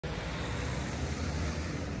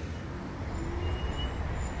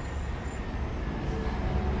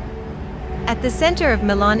At the center of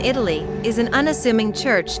Milan, Italy, is an unassuming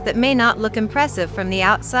church that may not look impressive from the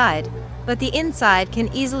outside, but the inside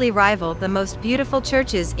can easily rival the most beautiful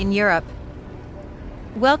churches in Europe.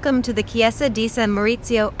 Welcome to the Chiesa di San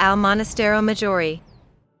Maurizio al Monastero Maggiore.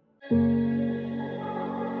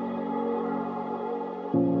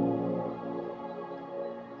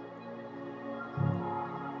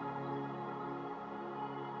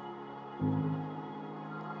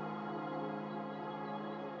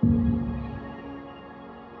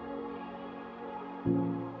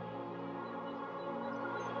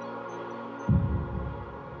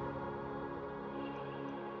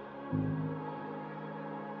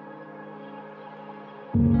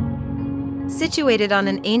 Situated on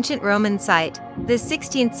an ancient Roman site, this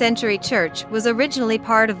 16th century church was originally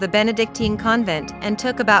part of the Benedictine convent and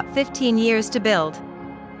took about 15 years to build.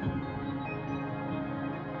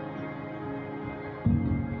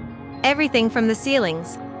 Everything from the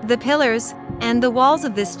ceilings, the pillars, and the walls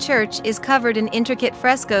of this church is covered in intricate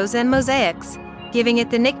frescoes and mosaics, giving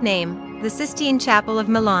it the nickname, the Sistine Chapel of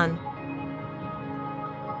Milan.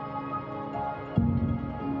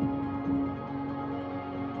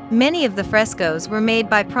 Many of the frescoes were made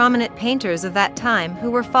by prominent painters of that time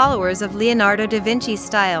who were followers of Leonardo da Vinci's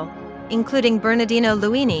style, including Bernardino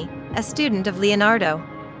Luini, a student of Leonardo.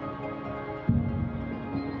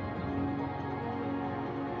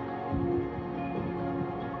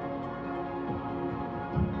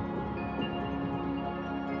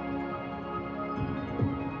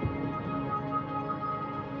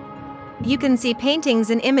 You can see paintings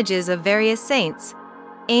and images of various saints,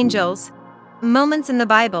 angels, moments in the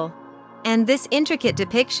Bible, and this intricate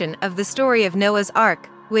depiction of the story of Noah's Ark,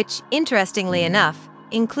 which, interestingly enough,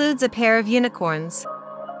 includes a pair of unicorns.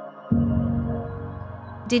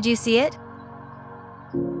 Did you see it?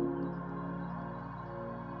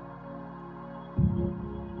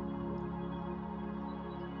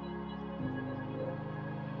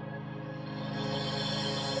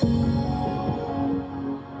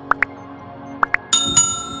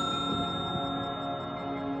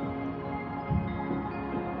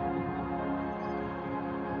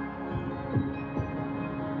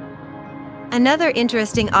 Another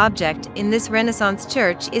interesting object in this Renaissance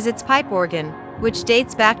church is its pipe organ, which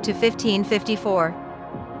dates back to 1554.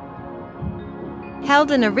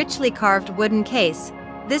 Held in a richly carved wooden case,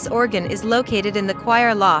 this organ is located in the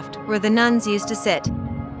choir loft where the nuns used to sit.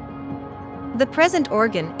 The present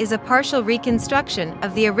organ is a partial reconstruction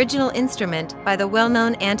of the original instrument by the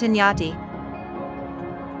well-known Antoniati.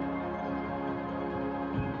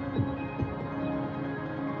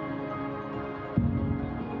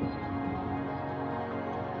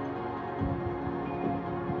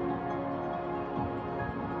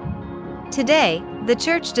 Today, the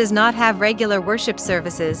church does not have regular worship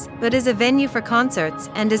services, but is a venue for concerts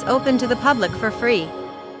and is open to the public for free.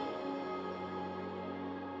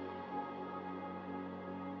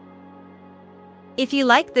 If you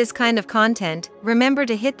like this kind of content, remember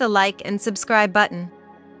to hit the like and subscribe button.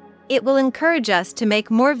 It will encourage us to make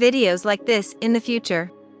more videos like this in the future.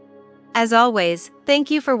 As always,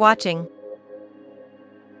 thank you for watching.